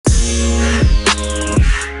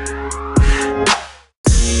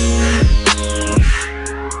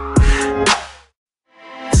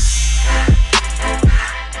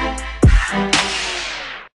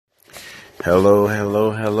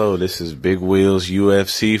This is Big Wheels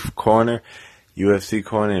UFC Corner. UFC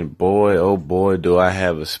Corner, and boy, oh boy, do I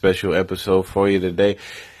have a special episode for you today.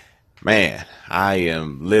 Man, I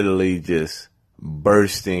am literally just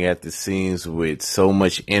bursting at the seams with so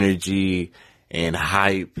much energy and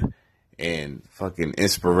hype and fucking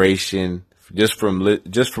inspiration just from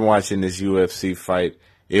watching this UFC fight.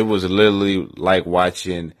 It was literally like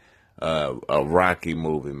watching a Rocky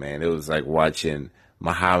movie, man. It was like watching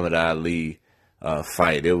Muhammad Ali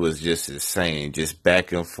fight. It was just insane, just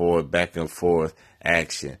back and forth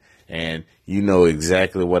action. And you know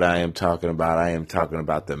exactly what I am talking about. I am talking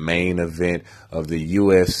about the main event of the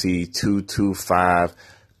UFC 225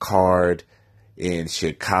 card in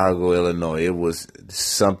Chicago, Illinois. It was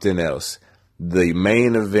something else. The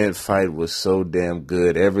main event fight was so damn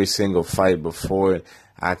good. Every single fight before it,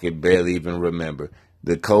 I could barely even remember.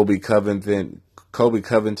 The Colby Covington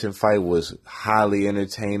fight was highly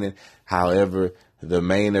entertaining. However, the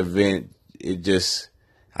main event,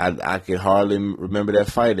 I could hardly remember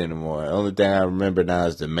that fight anymore. The only thing I remember now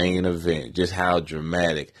is the main event. Just how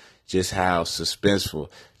dramatic, just how suspenseful,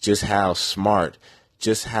 just how smart,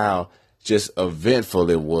 just how eventful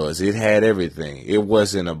it was. It had everything. It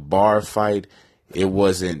wasn't a bar fight. It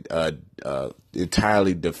wasn't a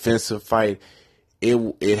entirely defensive fight.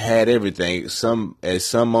 It had everything. At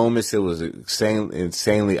some moments it was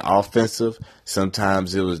insanely offensive.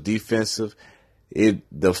 Sometimes it was defensive.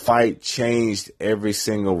 The fight changed every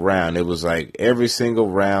single round. It was like every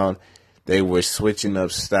single round they were switching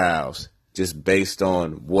up styles just based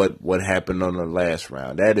on what happened on the last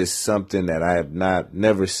round. That is something that I have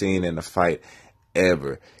never seen in a fight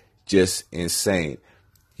ever. Just insane.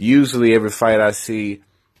 Usually every fight I see,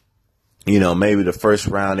 maybe the first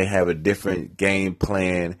round they have a different game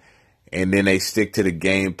plan and then they stick to the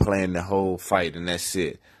game plan the whole fight and that's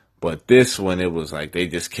it. But this one, it was like they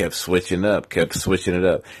just kept switching it up.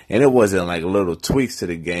 And it wasn't like little tweaks to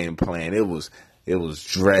the game plan. It was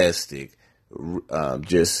drastic,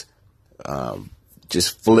 just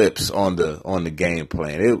flips on the game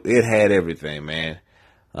plan. It had everything, man.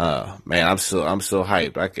 Man, I'm so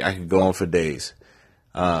hyped. I could go on for days.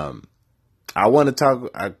 I kind of want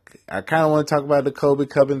to talk about the Colby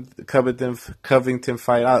Covington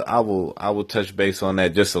fight. I will touch base on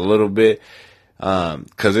that just a little bit.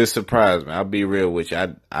 Cause it surprised me. I'll be real with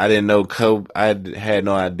you. I didn't know I had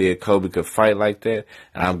no idea Colby could fight like that.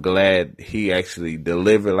 And I'm glad he actually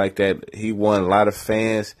delivered like that. He won a lot of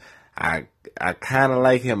fans. I kind of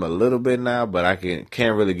like him a little bit now, but I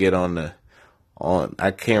can't really get on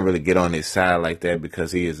his side like that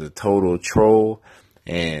because he is a total troll.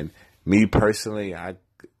 And me personally,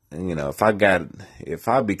 if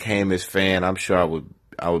I became his fan, I'm sure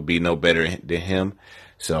I would be no better than him.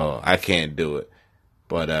 So I can't do it.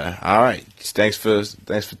 But all right. Thanks for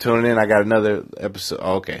tuning in. I got another episode.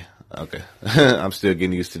 Okay. I'm still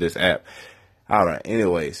getting used to this app. All right.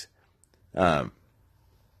 Anyways, I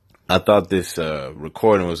thought this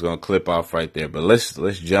recording was gonna clip off right there, but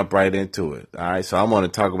let's jump right into it. All right. So I'm gonna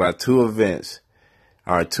talk about two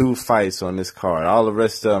fights on this card. All the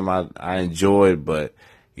rest of them I enjoyed, but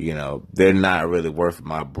they're not really worth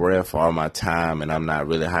my breath or my time, and I'm not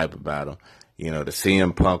really hype about them. The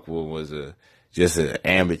CM Punk one was just an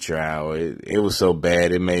amateur hour. It was so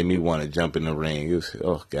bad it made me want to jump in the ring. It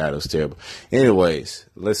was terrible. Anyways,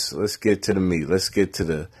 let's get to the meat. Let's get to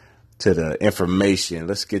the information.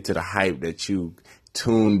 Let's get to the hype that you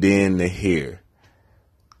tuned in to hear.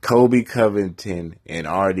 Colby Covington and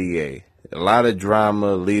RDA. A lot of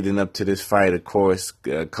drama leading up to this fight. Of course,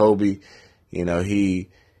 Colby,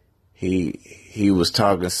 he was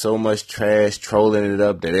talking so much trash, trolling it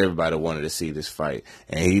up that everybody wanted to see this fight.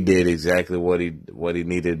 And he did exactly what he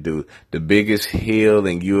needed to do. The biggest heel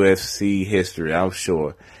in UFC history, I'm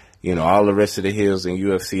sure. All the rest of the heels in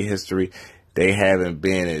UFC history, they haven't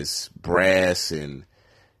been as brass and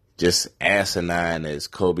just asinine as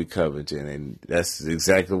Colby Covington. And that's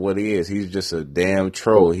exactly what he is. He's just a damn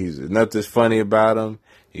troll. He's nothing's funny about him.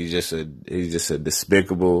 He's just a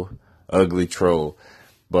despicable, ugly troll.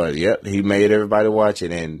 But yep, he made everybody watch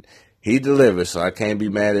it and he delivered, so I can't be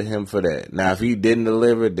mad at him for that. Now, if he didn't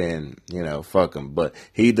deliver, then, fuck him. But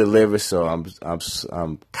he delivered, so I'm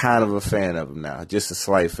kind of a fan of him now. Just a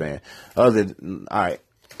slight fan. Alright.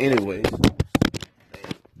 Anyways,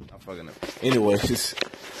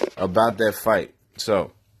 about that fight.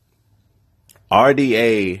 So,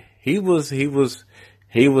 RDA, he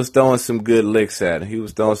was throwing some good licks at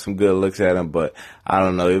him. But I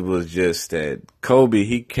don't know. It was just that Colby,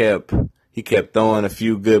 he kept throwing a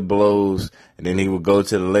few good blows, and then he would go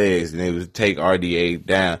to the legs, and he would take RDA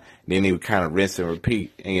down, and then he would kind of rinse and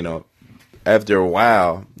repeat. And, after a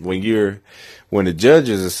while, when you're when the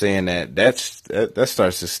judges are saying that, that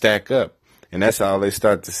starts to stack up, and that's all they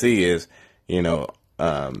start to see is, you know,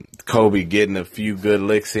 Kobe getting a few good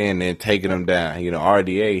licks in and taking them down. You know,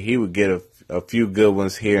 RDA, he would get a few good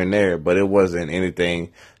ones here and there, but it wasn't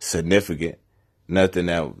anything significant. Nothing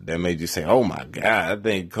that made you say, "Oh my God, I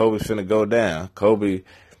think Kobe's finna go down." Kobe,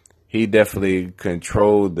 he definitely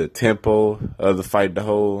controlled the tempo of the fight, the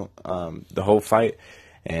whole fight,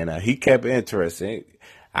 and he kept it interesting.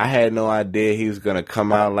 I had no idea he was gonna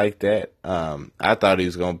come out like that. I thought he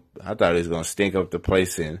was gonna stink up the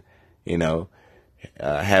place and, you know,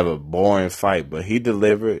 have a boring fight, but he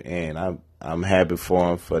delivered, and I'm happy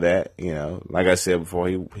for him for that. You know, like I said before,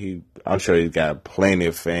 I'm sure he's got plenty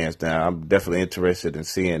of fans now. I'm definitely interested in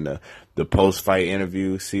seeing the post fight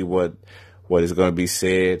interview, see what is going to be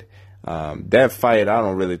said. That fight, I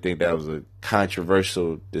don't really think that was a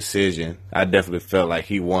controversial decision. I definitely felt like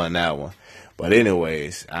he won that one. But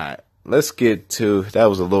anyways, let's get to, that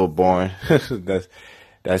was a little boring.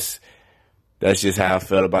 That's just how I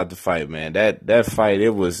felt about the fight, man. That fight,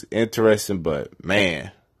 it was interesting, but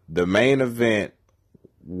man, the main event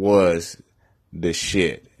was the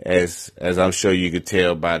shit, as I'm sure you could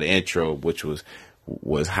tell by the intro, which was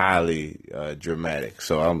highly dramatic.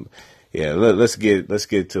 So let's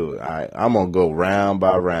get to it. I'm gonna go round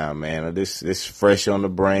by round, man. This fresh on the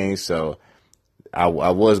brain, so I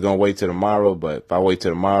was gonna wait till tomorrow, but if I wait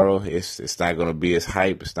till tomorrow, it's not gonna be as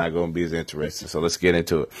hype. It's not gonna be as interesting. So let's get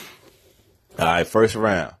into it. All right, first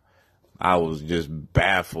round, I was just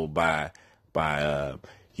baffled by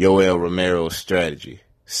Yoel Romero's strategy.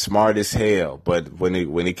 Smart as hell, but when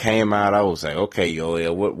he came out, I was like, okay,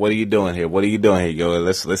 Yoel, what are you doing here? What are you doing here,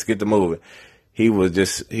 Yoel? Let's get to moving. He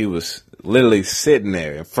was literally sitting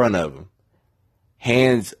there in front of him,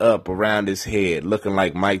 hands up around his head, looking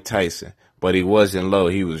like Mike Tyson, but he wasn't low.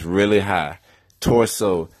 He was really high,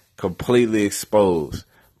 torso completely exposed,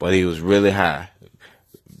 but he was really high.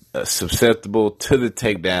 Susceptible to the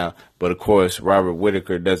takedown, but of course Robert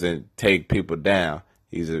Whitaker doesn't take people down.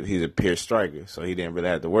 He's a pure striker, so he didn't really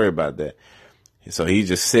have to worry about that. So he's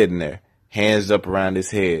just sitting there, hands up around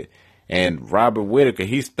his head. And Robert Whitaker,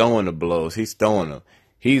 he's throwing the blows. He's throwing them.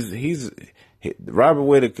 Robert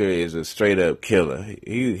Whitaker is a straight up killer.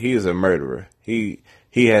 He is a murderer. He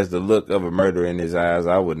has the look of a murderer in his eyes.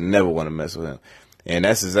 I would never want to mess with him. And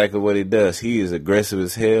that's exactly what he does. He is aggressive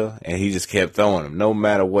as hell, and he just kept throwing them. No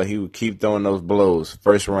matter what, he would keep throwing those blows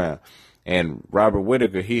first round. And Robert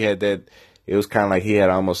Whitaker, he had that, it was kind of like he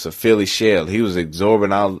had almost a Philly shell. He was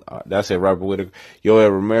absorbing all, that's it, Robert Whitaker.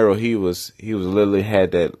 Yoel Romero, he was literally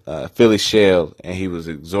had that Philly shell, and he was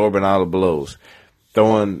absorbing all the blows.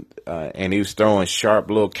 And he was throwing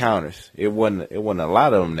sharp little counters. It wasn't a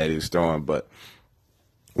lot of them that he was throwing, but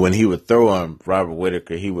when he would throw him, Robert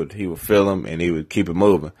Whitaker, he would feel him and he would keep it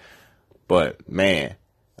moving. But man,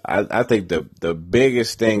 I think the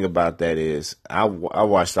biggest thing about that is I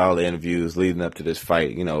watched all the interviews leading up to this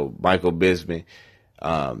fight. You know, Michael Bisping.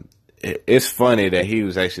 It's funny that he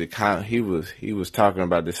was actually he was talking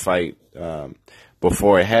about this fight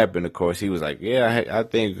before it happened. Of course, he was like, "Yeah, I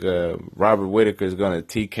think Robert Whitaker is going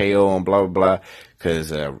to TKO and blah blah blah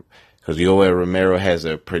because Yoel Romero has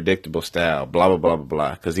a predictable style, blah, blah, blah, blah,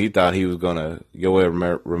 blah. Because he thought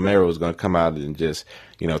Yoel Romero was going to come out and just,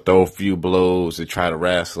 you know, throw a few blows and try to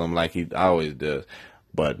wrestle him like he always does.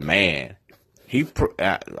 But, man,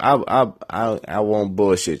 I won't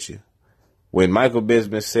bullshit you. When Michael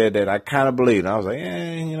Bisping said that, I kind of believed him. I was like,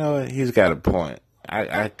 you know, he's got a point.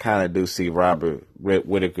 I kind of do see Robert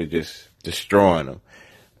Whitaker just destroying him.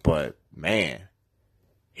 But, man,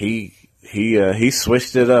 he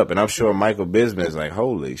switched it up, and I'm sure Michael Bisping is like,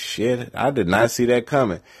 holy shit, I did not see that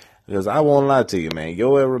coming. Because I won't lie to you, man.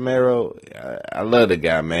 Yoel Romero, I love the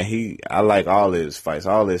guy, man. I like all his fights.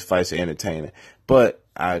 All his fights are entertaining. But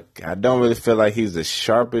I don't really feel like he's the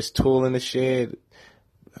sharpest tool in the shed.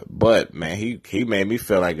 But, man, he made me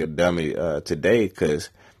feel like a dummy today because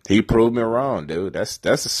he proved me wrong, dude. That's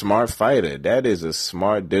a smart fighter. That is a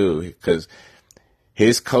smart dude because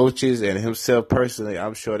his coaches and himself personally,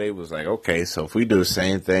 I'm sure they was like, okay, so if we do the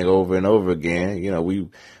same thing over and over again, you know,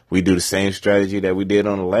 we do the same strategy that we did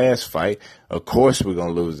on the last fight, of course we're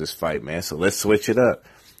going to lose this fight, man. So let's switch it up.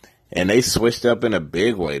 And they switched up in a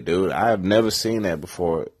big way, dude. I have never seen that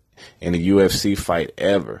before in a UFC fight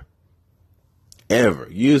ever. Ever.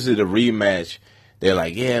 Usually the rematch, they're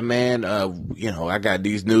like, yeah, man, you know, I got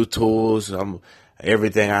these new tools.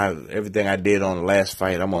 Everything I did on the last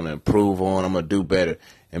fight, I'm going to improve on. I'm going to do better.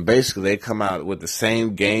 And basically they come out with the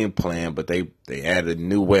same game plan, but they added a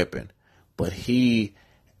new weapon. But he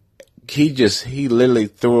literally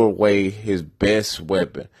threw away his best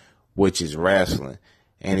weapon, which is wrestling.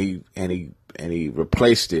 And he he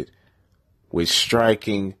replaced it with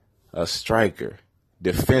striking a striker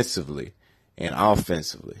defensively and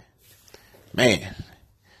offensively. Man,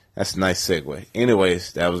 that's a nice segue.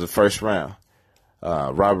 Anyways, that was the first round.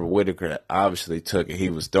 Robert Whitaker obviously took it. He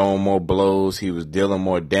was throwing more blows. He was dealing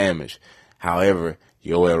more damage. However,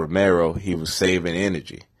 Yoel Romero, he was saving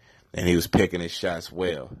energy, and he was picking his shots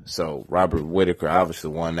well. So Robert Whitaker obviously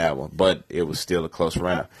won that one, but it was still a close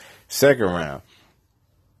round. Second round,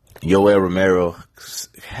 Yoel Romero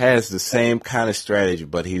has the same kind of strategy,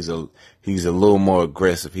 but he's a little more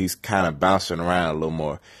aggressive. He's kind of bouncing around a little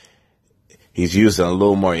more. He's using a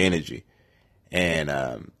little more energy, and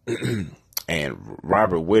and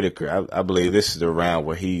Robert Whitaker, I believe this is the round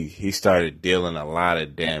where he started dealing a lot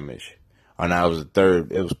of damage. Or no,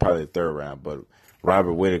 it was probably the third round, but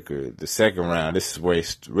Robert Whitaker, the second round, this is where he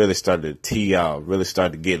really started to tee out, really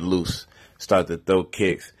started to get loose, started to throw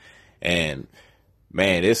kicks. And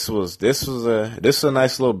man, this was a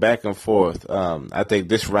nice little back and forth. I think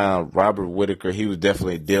this round, Robert Whitaker, he was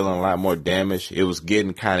definitely dealing a lot more damage. It was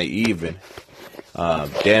getting kind of even,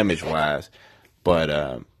 damage wise,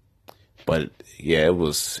 but yeah, it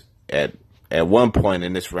was at one point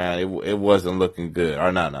in this round, it wasn't looking good.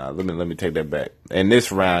 Or no, let me take that back. In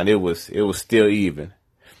this round, it was still even.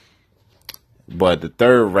 But the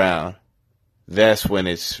third round, that's when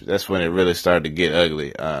it really started to get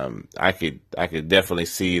ugly. I could definitely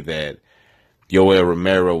see that Yoel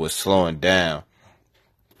Romero was slowing down.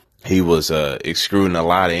 He was exuding a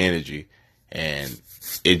lot of energy, and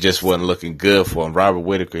it just wasn't looking good for him. Robert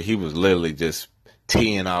Whitaker, he was literally just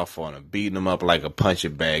teeing off on him, beating him up like a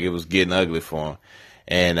punching bag. It was getting ugly for him.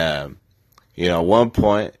 And, at one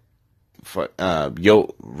point,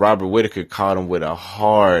 Robert Whitaker caught him with a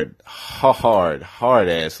hard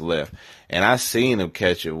ass left. And I seen him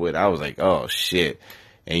catch it I was like, oh shit.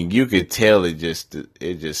 And you could tell it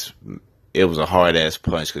was a hard ass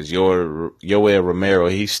punch because Yoel Romero,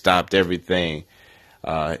 he stopped everything.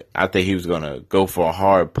 I think he was going to go for a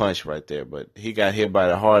hard punch right there, but he got hit by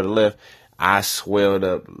the hard left. I swelled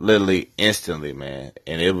up literally instantly, man.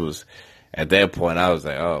 And it was, at that point, I was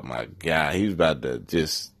like, oh my God, he was about to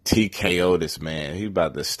just TKO this man. He was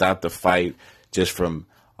about to stop the fight just from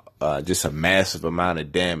just a massive amount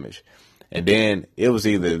of damage. And then it was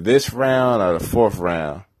either this round or the fourth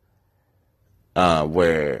round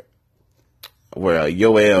where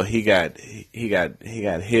Yoel, he got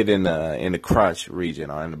hit in the crotch region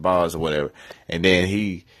or in the balls or whatever. And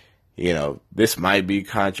then this might be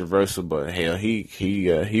controversial, but hell,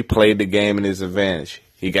 he played the game in his advantage.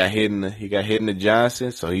 He got hit in the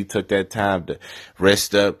Johnson, so he took that time to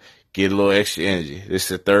rest up, get a little extra energy. This is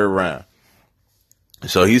the third round.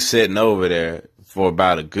 So he's sitting over there for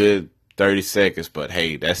about a good 30 seconds, but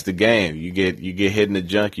hey, that's the game. You get hit in the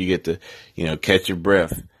junk, you get to, catch your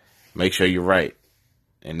breath, make sure you're right.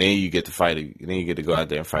 And then you get to fight, then you get to go out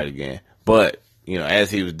there and fight again. But,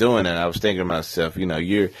 as he was doing that, I was thinking to myself,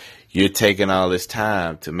 you're taking all this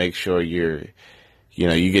time to make sure you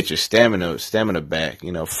get your stamina back,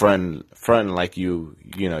 fronting like you're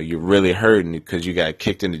really hurting because you got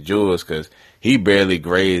kicked in the jewels because he barely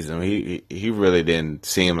grazed him. He really didn't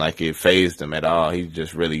seem like it fazed him at all. He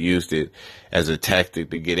just really used it as a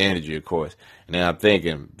tactic to get energy, of course. And then I'm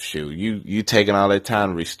thinking, shoot, you taking all that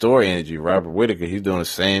time to restore energy. Robert Whitaker, he's doing the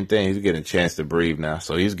same thing. He's getting a chance to breathe now,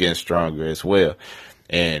 so he's getting stronger as well.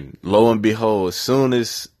 And lo and behold, as soon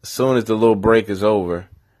as the little break is over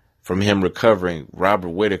from him recovering, Robert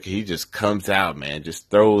Whitaker, he just comes out, man, just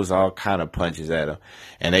throws all kind of punches at him.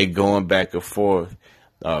 And they going back and forth,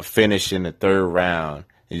 finishing the third round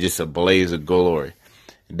in just a blaze of glory.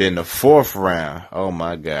 And then the fourth round, oh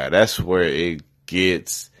my God, that's where it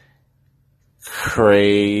gets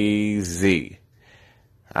crazy.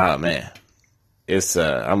 Oh man. It's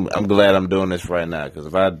I'm glad I'm doing this right now because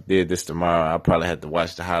if I did this tomorrow, I'll probably have to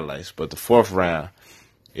watch the highlights. But the fourth round,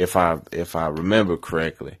 if I remember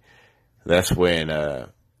correctly, that's when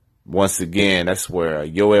once again that's where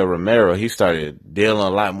Yoel Romero, he started dealing a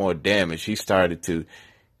lot more damage. He started to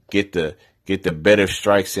get the better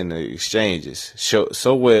strikes in the exchanges.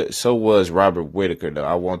 So was Robert Whitaker though.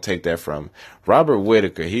 I won't take that from him. Robert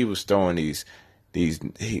Whitaker. He was throwing I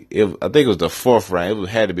think it was the fourth round. It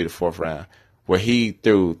had to be the fourth round, where he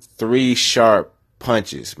threw 3 sharp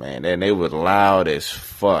punches, man, and they were loud as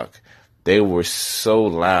fuck. They were so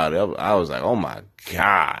loud. I was like, oh my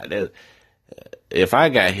God. If I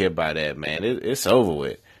got hit by that, man, it's over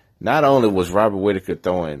with. Not only was Robert Whitaker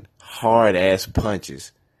throwing hard-ass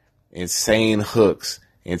punches, insane hooks,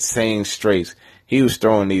 insane straights, he was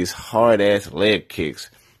throwing these hard-ass leg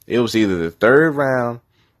kicks. It was either the third round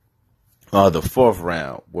or the fourth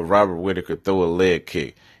round where Robert Whitaker threw a leg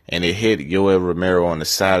kick. and it hit Yoel Romero on the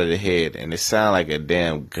side of the head, and it sounded like a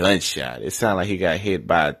damn gunshot. It sounded like he got hit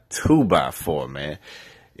by a 2x4, man.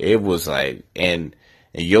 It was like, and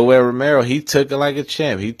Yoel Romero, he took it like a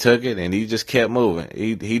champ. He took it and he just kept moving.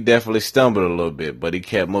 He definitely stumbled a little bit, but he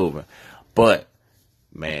kept moving. But,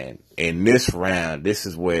 man, in this round, this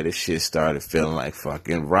is where this shit started feeling like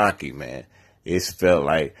fucking Rocky, man. It felt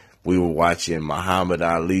like we were watching Muhammad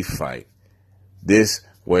Ali fight. This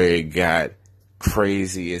where it got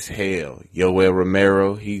crazy as hell. Yoel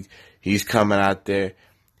Romero, he's coming out there.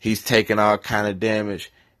 He's taking all kind of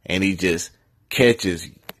damage, and he just catches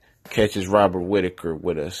Robert Whitaker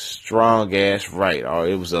with a strong ass right, or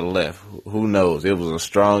it was a left. Who knows? It was a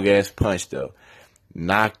strong ass punch though.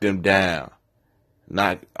 Knocked him down.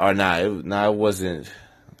 It wasn't.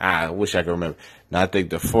 I wish I could remember. Now I think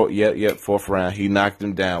the fourth round, he knocked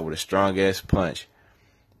him down with a strong ass punch.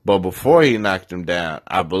 But before he knocked him down,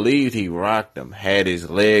 I believe he rocked him, had his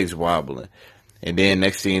legs wobbling, and then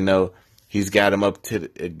next thing you know, he's got him up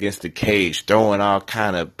against the cage, throwing all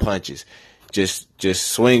kind of punches. Just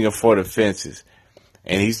swinging for the fences,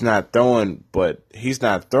 and he's not throwing just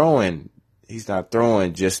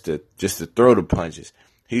to throw the punches.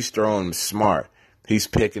 He's throwing them smart. He's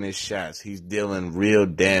picking his shots. He's dealing real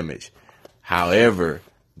damage. However,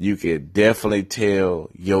 you could definitely tell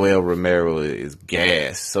Yoel Romero is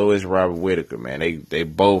gassed. So is Robert Whitaker, man. They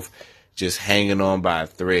both just hanging on by a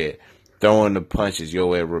thread, throwing the punches.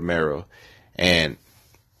 Yoel Romero, and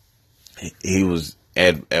he was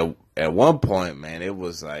at one point, man, it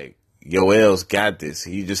was like, Yoel's got this.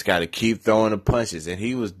 He just got to keep throwing the punches. And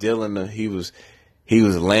he was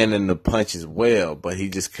landing the punches well, but he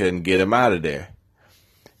just couldn't get him out of there.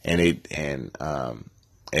 And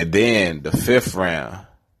then the fifth round,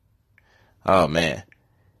 oh man,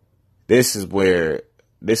 this is where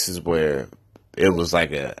it was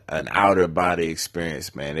like an outer body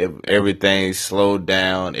experience, man. Everything slowed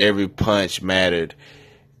down. Every punch mattered.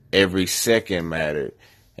 Every second mattered.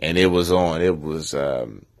 And it was on. It was, oh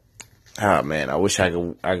man, I wish I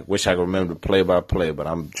could remember the play by play, but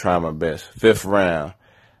I'm trying my best. Fifth round.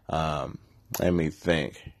 Let me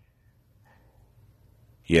think.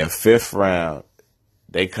 Yeah, fifth round.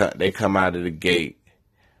 They come out of the gate,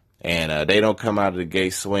 and they don't come out of the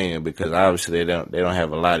gate swinging because obviously they don't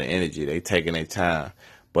have a lot of energy. They taking their time.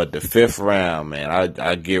 But the fifth round, man,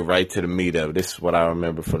 I get right to the meat of it. This is what I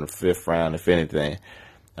remember from the fifth round, if anything.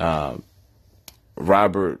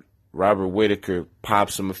 Robert Whitaker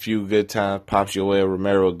pops him a few good times, pops Yoel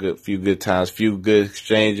Romero a few good times, few good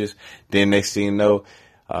exchanges. Then next thing you know,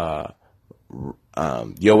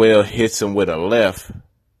 Yoel hits him with a left,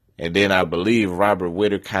 and then I believe Robert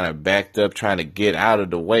Whitaker kind of backed up, trying to get out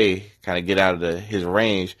of the way, kind of get out of his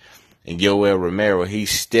range, and Yoel Romero, he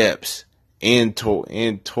steps toward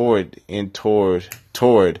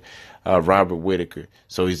Robert Whitaker,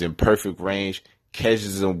 so he's in perfect range.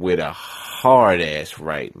 Catches him with a hard ass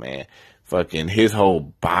right, man. Fucking his whole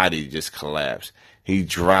body just collapsed. He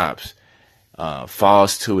drops,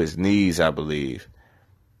 falls to his knees, I believe.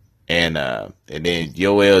 And then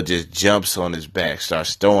Yoel just jumps on his back,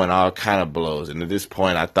 starts throwing all kind of blows. And at this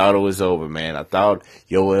point, I thought it was over, man. I thought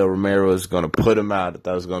Yoel Romero was going to put him out. I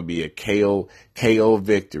thought it was going to be a KO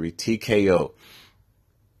victory, TKO,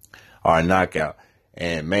 or a knockout.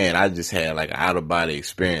 And man, I just had like an out of body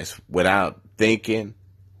experience without thinking,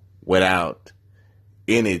 without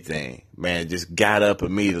anything, man. Just got up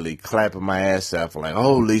immediately, clapping my ass off, like,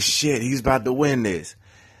 holy shit, he's about to win this.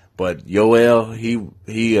 But Yoel,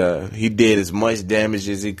 he did as much damage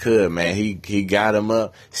as he could, man. He got him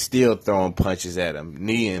up, still throwing punches at him,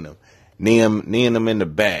 kneeing him in the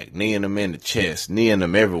back, kneeing him in the chest, kneeing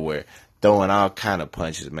him everywhere, throwing all kind of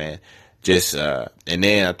punches, man. Just and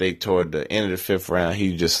then I think toward the end of the fifth round,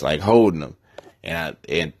 he just like holding him,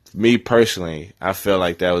 and me personally, I felt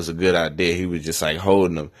like that was a good idea. He was just like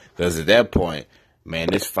holding him, because at that point, man,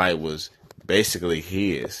 this fight was basically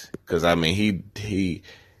his. Because I mean, he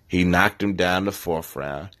knocked him down the fourth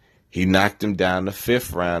round, he knocked him down the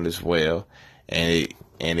fifth round as well, and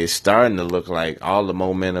it's starting to look like all the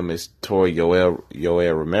momentum is toward Yoel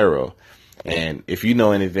Romero. And if you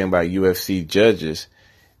know anything about UFC judges,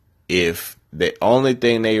 if the only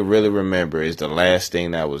thing they really remember is the last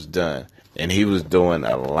thing that was done. And he was doing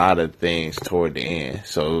a lot of things toward the end.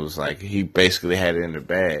 So it was like he basically had it in the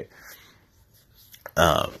bag.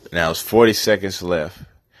 Now it's 40 seconds left.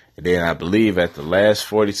 And then I believe at the last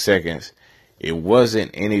 40 seconds, it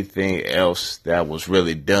wasn't anything else that was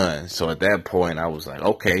really done. So at that point, I was like,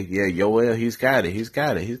 okay, yeah, Yoel, he's got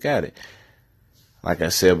it. Like I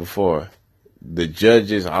said before, the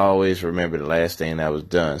judges always remember the last thing that was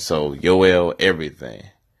done. So Yoel, everything.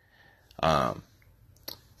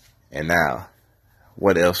 And now,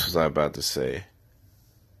 what else was I about to say?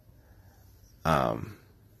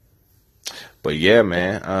 But yeah,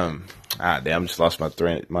 man. Damn, I just lost my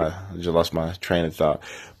train of thought.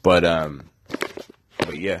 But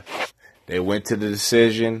yeah, they went to the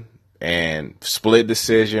decision and split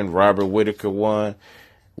decision. Robert Whitaker won,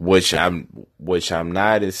 which I'm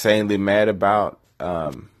not insanely mad about.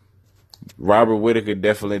 Robert Whitaker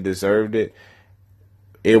definitely deserved it.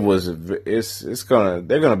 They're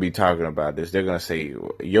gonna be talking about this. They're gonna say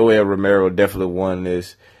Yoel Romero definitely won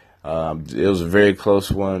this. It was a very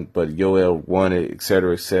close one, but Yoel won it, et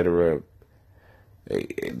cetera, et cetera.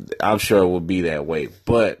 I'm sure it will be that way,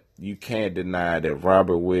 but you can't deny that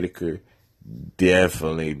Robert Whitaker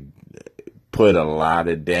definitely put a lot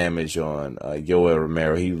of damage on Yoel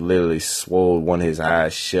Romero. He literally swole one of his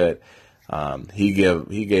eyes shut. He gave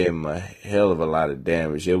him a hell of a lot of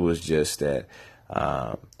damage. It was just that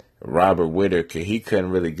Robert Whitaker, he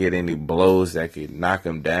couldn't really get any blows that could knock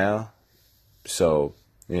him down. So,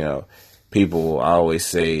 people always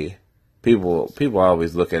say, people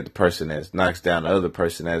always look at the person that knocks down the other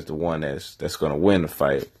person as the one that's going to win the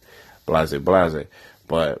fight. Blase, blase.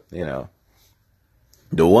 But,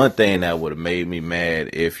 the one thing that would have made me mad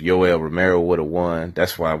if Yoel Romero would have won,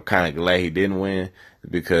 that's why I'm kind of glad he didn't win,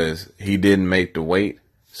 because he didn't make the weight.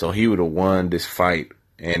 So he would have won this fight,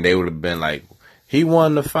 and they would have been like, he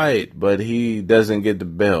won the fight, but he doesn't get the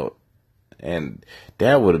belt. And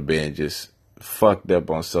that would have been just fucked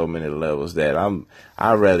up on so many levels that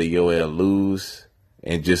I'd rather Yoel lose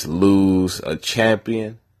and just lose a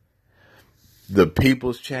champion, the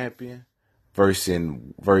people's champion,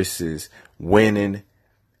 versus winning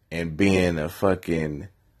and being a fucking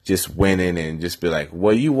just winning and just be like,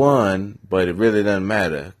 well, you won, but it really doesn't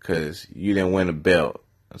matter because you didn't win a belt.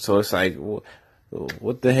 So it's like,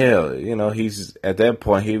 what the hell? He's at that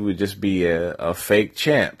point, he would just be a fake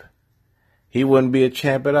champ. He wouldn't be a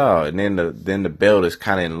champ at all. And then the belt is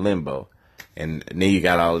kind of in limbo. And then you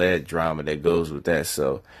got all that drama that goes with that.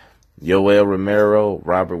 So Yoel Romero,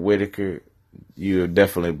 Robert Whitaker, you're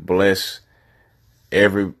definitely blessed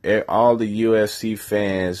all the UFC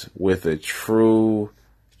fans with a true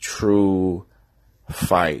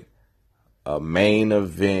fight, a main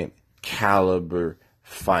event caliber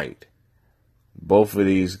fight. Both of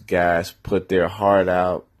these guys put their heart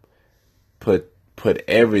out, put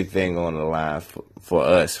everything on the line for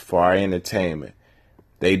us, for our entertainment.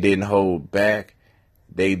 They didn't hold back.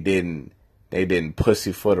 They didn't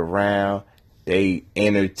pussyfoot around. They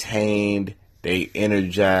entertained. They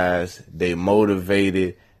energized, they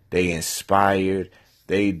motivated, they inspired,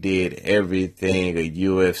 they did everything a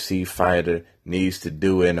UFC fighter needs to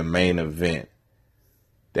do in a main event.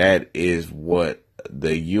 That is what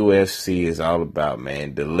the UFC is all about,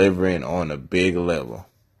 man, delivering on a big level.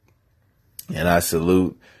 And I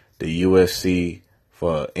salute the UFC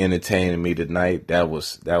for entertaining me tonight. That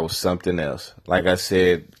was something else. Like I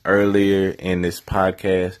said earlier in this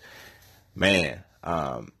podcast, man,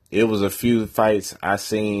 it was a few fights I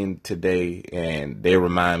seen today, and they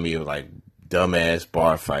remind me of like dumbass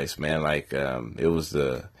bar fights, man. Like it was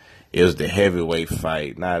the heavyweight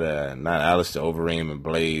fight, not Alistair Overeem and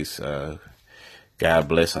Blaze. God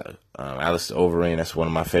bless Alistair Overeem. That's one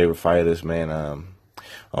of my favorite fighters, man.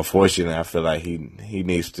 Unfortunately, I feel like he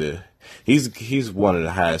needs to. He's one of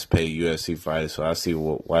the highest paid UFC fighters, so I see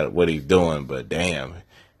what he's doing. But damn,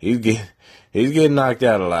 he's getting knocked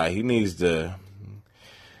out a lot. He needs to.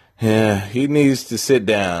 Yeah, he needs to sit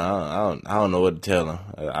down. I don't know what to tell him.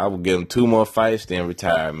 I would give him 2 more fights, then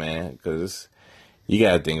retire, man. Because you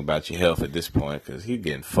got to think about your health at this point, because he's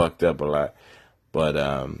getting fucked up a lot. But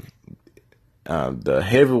the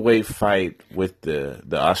heavyweight fight with the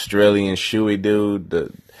Australian shoey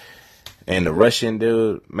dude, and the Russian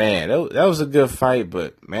dude, man, that was a good fight.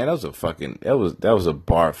 But man, that was a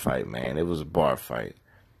bar fight, man. It was a bar fight.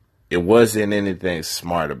 It wasn't anything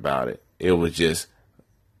smart about it. It was just.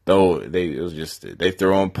 They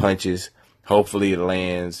throwing punches. Hopefully it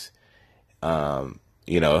lands.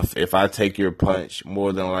 If I take your punch,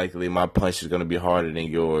 more than likely my punch is going to be harder than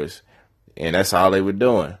yours. And that's all they were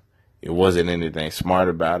doing. It wasn't anything smart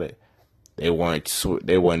about it. They weren't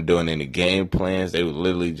doing any game plans. They were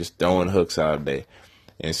literally just throwing hooks all day.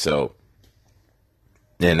 And so,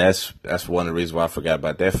 and that's one of the reasons why I forgot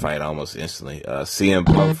about that fight almost instantly. CM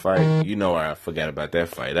Punk fight, why I forgot about that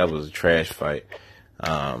fight. That was a trash fight.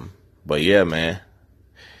 But yeah, man,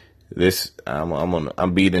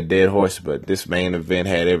 I'm beating a dead horse, but this main event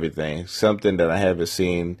had everything. Something that I haven't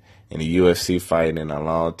seen in a UFC fight in a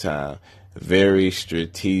long time. Very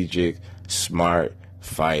strategic, smart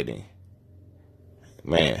fighting.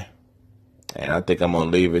 Man. And I think I'm going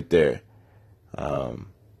to leave it there.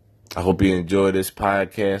 I hope you enjoy this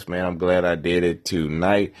podcast, man. I'm glad I did it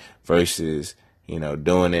tonight versus,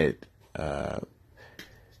 doing it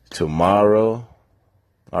tomorrow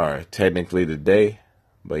or technically today.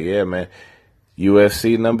 But yeah, man,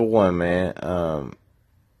 UFC #1, man.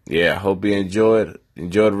 I hope you enjoy it.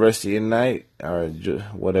 Enjoy the rest of your night or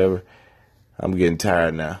whatever. I'm getting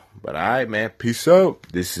tired now. But all right, man. Peace out.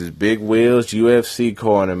 This is Big Will's UFC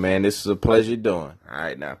Corner, man. This is a pleasure doing. All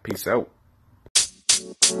right, now. Peace out.